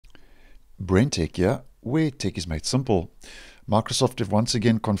BrenTech here, where tech is made simple. Microsoft have once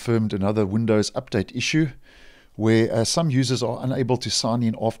again confirmed another Windows update issue where some users are unable to sign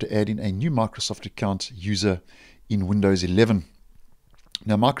in after adding a new Microsoft account user in Windows 11.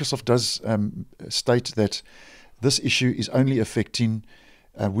 Now, Microsoft does state that this issue is only affecting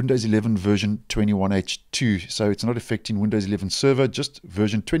Windows 11 version 21H2. So it's not affecting Windows 11 Server, just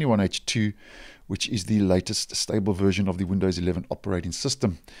version 21H2, which is the latest stable version of the Windows 11 operating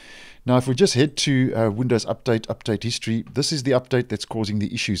system. Now, if we just head to Windows Update History, this is the update that's causing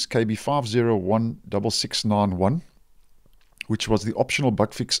the issues, KB5016691, which was the optional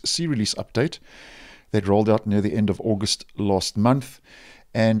bug fix C-release update that rolled out near the end of August last month.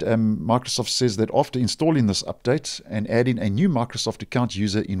 And Microsoft says that after installing this update and adding a new Microsoft account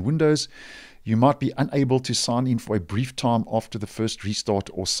user in Windows, you might be unable to sign in for a brief time after the first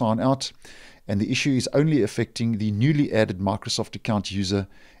restart or sign out. And the issue is only affecting the newly added Microsoft account user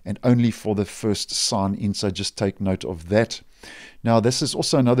and only for the first sign in. So just take note of that. Now, this is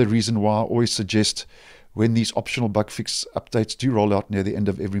also another reason why I always suggest when these optional bug fix updates do roll out near the end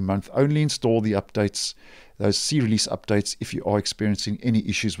of every month, only install the updates, those C-release updates, if you are experiencing any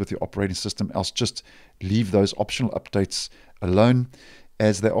issues with your operating system. Else just leave those optional updates alone,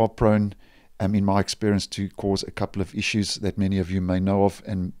 as they are prone, in my experience, to cause a couple of issues that many of you may know of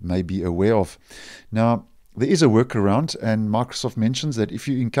and may be aware of. Now, there is a workaround, and Microsoft mentions that if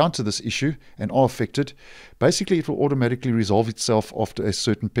you encounter this issue and are affected, basically it will automatically resolve itself after a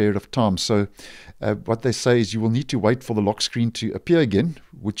certain period of time. So what they say is you will need to wait for the lock screen to appear again,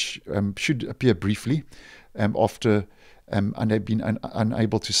 which should appear briefly after being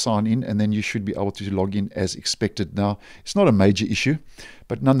unable to sign in, and then you should be able to log in as expected. Now, it's not a major issue,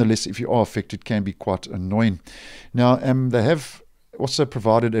 but nonetheless, if you are affected, it can be quite annoying. Now, they have also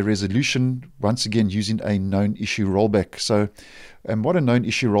provided a resolution, once again using a known issue rollback. So what a known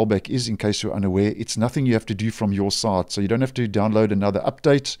issue rollback is, in case you're unaware, it's nothing you have to do from your side. So you don't have to download another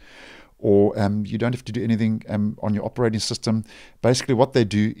update, or you don't have to do anything on your operating system. Basically what they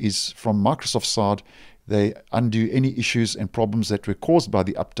do is, from Microsoft's side, they undo any issues and problems that were caused by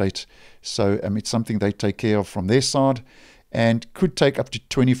the update. So it's something they take care of from their side, and could take up to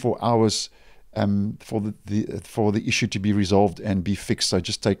 24 hours for the issue to be resolved and be fixed. So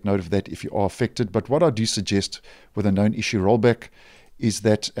just take note of that if you are affected. But what I do suggest with a known issue rollback is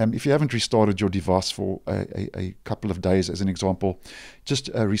that if you haven't restarted your device for a couple of days, as an example, just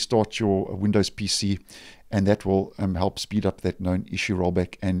restart your Windows PC, and that will help speed up that known issue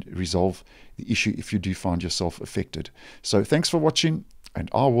rollback and resolve the issue if you do find yourself affected. So thanks for watching, and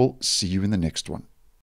I will see you in the next one.